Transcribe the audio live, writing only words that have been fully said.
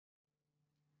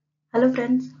Hello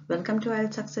friends, welcome to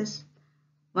IELTS Success.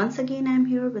 Once again I am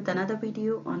here with another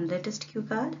video on latest cue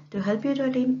card to help you to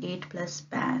attain 8 plus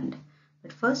band.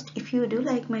 But first, if you do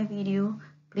like my video,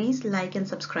 please like and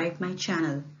subscribe my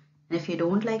channel. And if you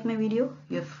don't like my video,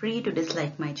 you're free to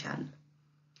dislike my channel.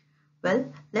 Well,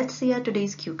 let's see our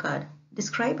today's cue card.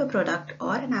 Describe a product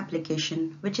or an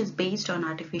application which is based on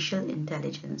artificial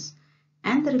intelligence.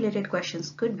 And the related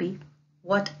questions could be,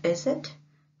 what is it?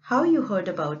 How you heard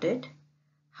about it?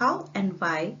 How and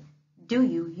why do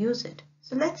you use it?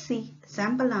 So let's see a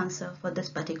sample answer for this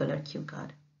particular cue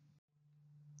card.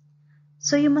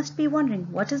 So you must be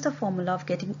wondering, what is the formula of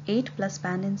getting 8 plus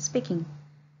band in speaking?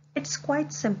 It's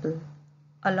quite simple.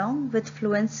 Along with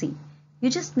fluency, you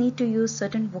just need to use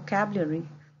certain vocabulary,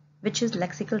 which is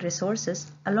lexical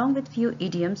resources, along with few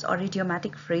idioms or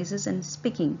idiomatic phrases in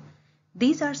speaking.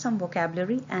 These are some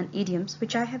vocabulary and idioms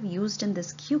which I have used in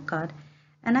this cue card,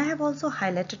 and I have also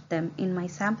highlighted them in my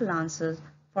sample answers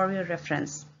for your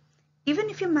reference. Even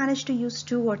if you manage to use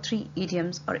 2 or 3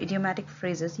 idioms or idiomatic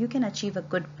phrases, you can achieve a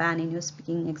good band in your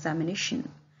speaking examination.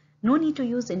 No need to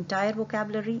use entire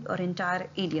vocabulary or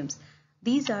entire idioms.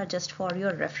 These are just for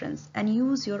your reference and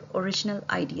use your original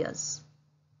ideas.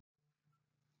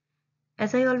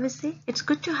 As I always say, it's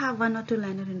good to have 1 or 2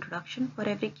 liner introduction for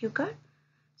every cue card.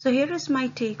 So here is my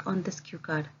take on this cue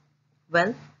card.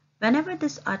 Well, whenever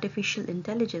this artificial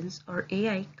intelligence or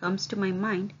AI comes to my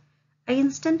mind, I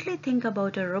instantly think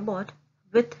about a robot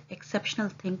with exceptional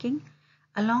thinking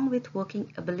along with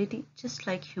working ability just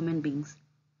like human beings.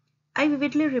 I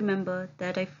vividly remember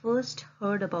that I first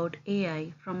heard about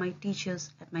AI from my teachers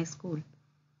at my school.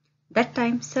 That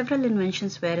time, several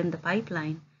inventions were in the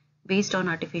pipeline based on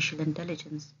artificial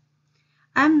intelligence.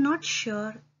 I am not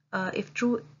sure if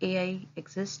true AI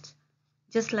exists,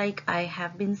 just like I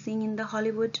have been seeing in the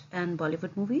Hollywood and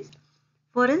Bollywood movies.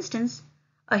 For instance,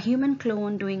 a human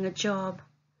clone doing a job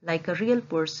like a real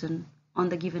person on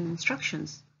the given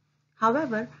instructions.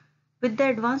 However, with the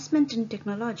advancement in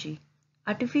technology,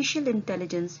 artificial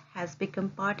intelligence has become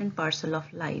part and parcel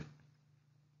of life.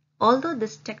 Although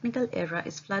this technical era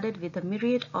is flooded with a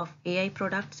myriad of AI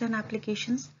products and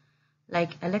applications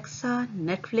like Alexa,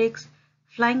 Netflix,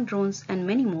 flying drones, and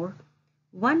many more,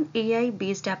 one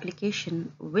AI-based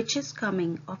application which is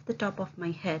coming off the top of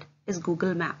my head is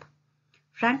Google Map.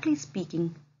 Frankly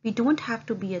speaking, we don't have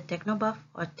to be a technobuff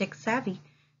or tech savvy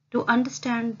to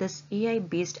understand this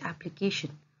AI-based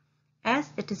application, as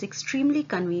it is extremely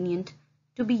convenient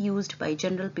to be used by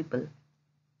general people.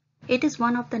 It is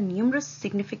one of the numerous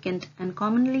significant and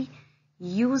commonly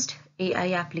used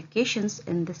AI applications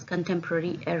in this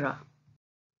contemporary era.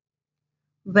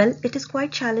 Well, it is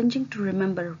quite challenging to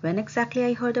remember when exactly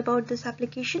I heard about this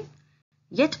application,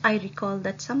 yet I recall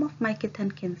that some of my kith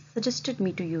and kin suggested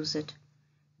me to use it.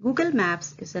 Google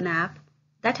Maps is an app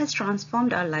that has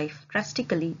transformed our life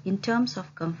drastically in terms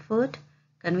of comfort,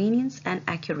 convenience, and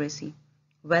accuracy.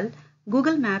 Well,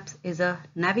 Google Maps is a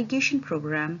navigation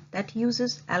program that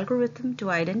uses algorithm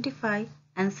to identify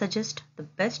and suggest the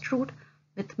best route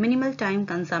with minimal time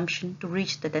consumption to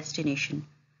reach the destination.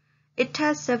 It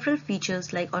has several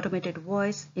features like automated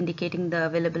voice indicating the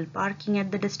available parking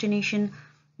at the destination,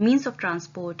 means of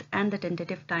transport, and the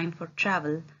tentative time for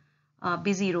travel,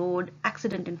 busy road,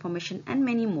 accident information, and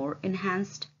many more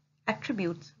enhanced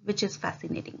attributes, which is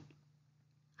fascinating.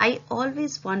 I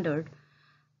always wondered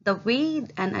the way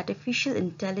an artificial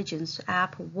intelligence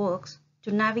app works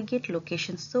to navigate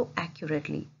locations so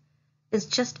accurately is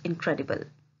just incredible.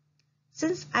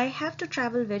 Since I have to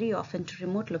travel very often to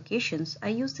remote locations, I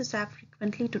use this app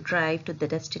frequently to drive to the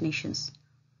destinations.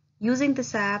 Using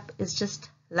this app is just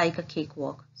like a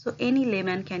cakewalk, so any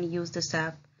layman can use this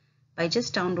app by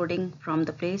just downloading from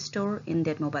the Play Store in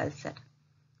their mobile set.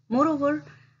 Moreover,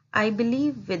 I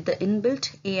believe with the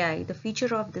inbuilt AI, the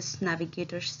feature of this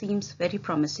navigator seems very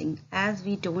promising, as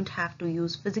we don't have to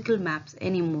use physical maps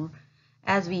anymore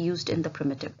as we used in the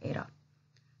primitive era.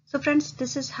 So friends,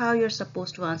 this is how you're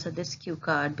supposed to answer this cue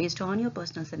card based on your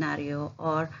personal scenario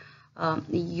or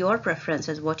your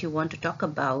preferences, what you want to talk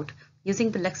about,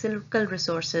 using the lexical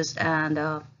resources and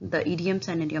the idioms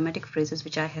and idiomatic phrases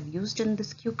which I have used in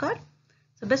this cue card.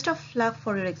 So best of luck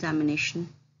for your examination.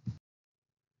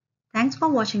 Thanks for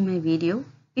watching my video.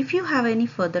 If you have any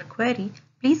further query,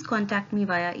 please contact me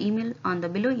via email on the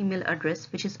below email address,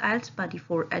 which is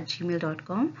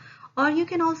ieltsbuddy4@gmail.com, or you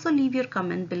can also leave your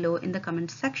comment below in the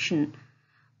comment section.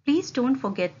 Please don't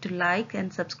forget to like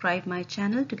and subscribe my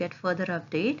channel to get further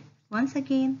update. Once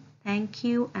again, thank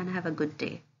you and have a good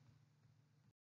day.